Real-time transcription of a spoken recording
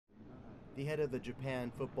The head of the Japan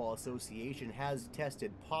Football Association has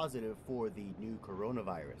tested positive for the new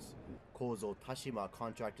coronavirus. Kozo Tashima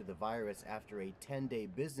contracted the virus after a 10-day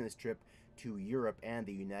business trip to Europe and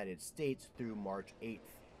the United States through March 8th.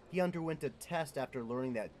 He underwent a test after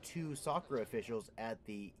learning that two soccer officials at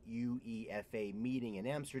the UEFA meeting in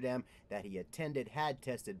Amsterdam that he attended had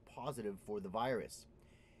tested positive for the virus.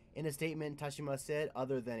 In a statement, Tashima said,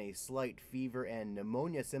 other than a slight fever and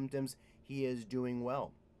pneumonia symptoms, he is doing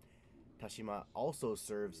well. Tashima also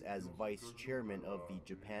serves as vice chairman of the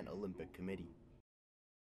Japan Olympic Committee.